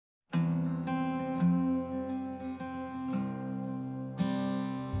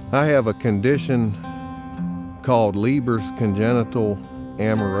I have a condition called Leber's congenital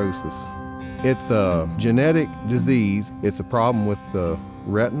amaurosis. It's a genetic disease. It's a problem with the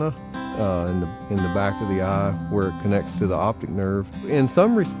retina in the back of the eye where it connects to the optic nerve. In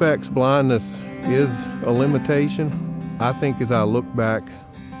some respects, blindness is a limitation. I think as I look back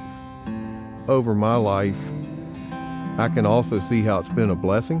over my life, I can also see how it's been a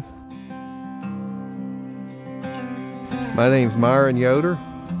blessing. My name's Myron Yoder.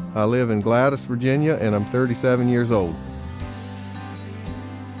 I live in Gladys, Virginia, and I'm 37 years old.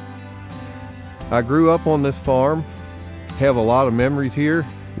 I grew up on this farm, have a lot of memories here.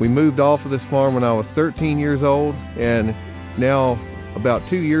 We moved off of this farm when I was 13 years old, and now about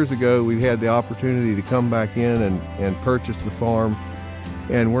 2 years ago we had the opportunity to come back in and purchase the farm,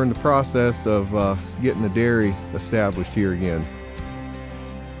 and we're in the process of getting a dairy established here again.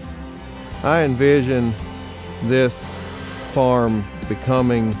 I envision this farm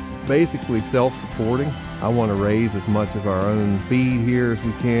becoming basically self-supporting. I want to raise as much of our own feed here as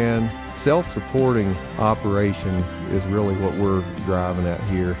we can. Self-supporting operation is really what we're driving at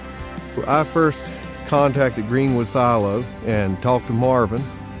here. I first contacted Greenwood Silo and talked to Marvin,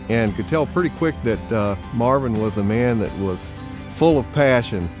 and could tell pretty quick that Marvin was a man that was full of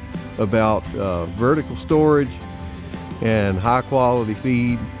passion about vertical storage and high quality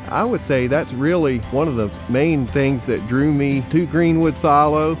feed. I would say that's really one of the main things that drew me to Greenwood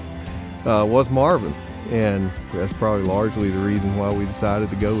Silo was Marvin, and that's probably largely the reason why we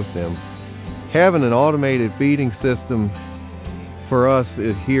decided to go with them. Having an automated feeding system for us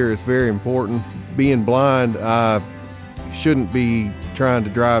here is very important. Being blind, I shouldn't be trying to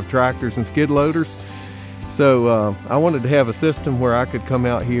drive tractors and skid loaders, so I wanted to have a system where I could come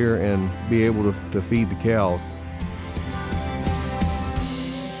out here and be able to feed the cows.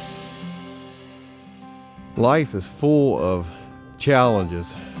 Life is full of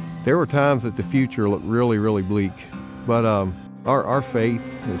challenges. There were times that the future looked really, really bleak, but our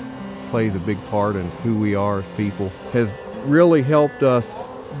faith plays a big part in who we are as people, has really helped us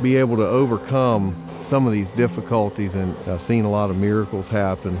be able to overcome some of these difficulties, and I've seen a lot of miracles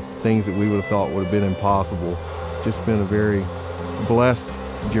happen, things that we would have thought would have been impossible. Just been a very blessed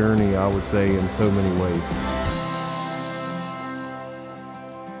journey, I would say, in so many ways.